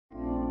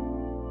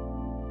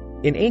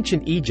In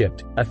ancient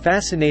Egypt, a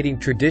fascinating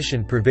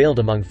tradition prevailed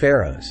among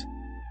pharaohs.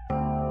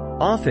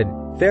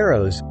 Often,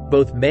 pharaohs,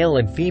 both male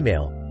and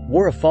female,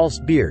 wore a false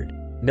beard,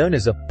 known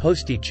as a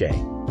postiche.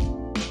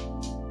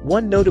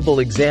 One notable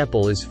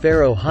example is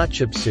Pharaoh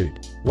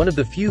Hatshepsut, one of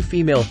the few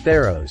female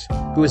pharaohs,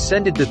 who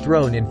ascended the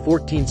throne in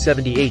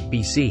 1478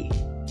 BC.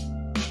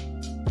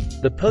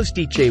 The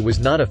postiche was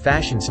not a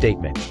fashion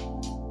statement.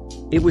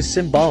 It was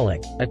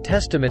symbolic, a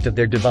testament of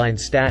their divine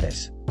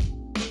status.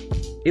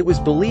 It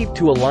was believed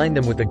to align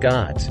them with the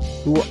gods,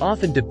 who were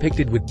often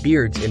depicted with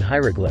beards in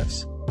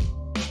hieroglyphs.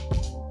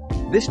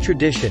 This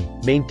tradition,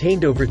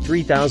 maintained over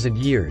 3,000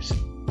 years,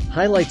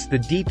 highlights the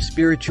deep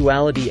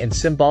spirituality and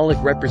symbolic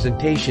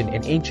representation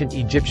in ancient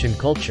Egyptian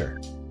culture.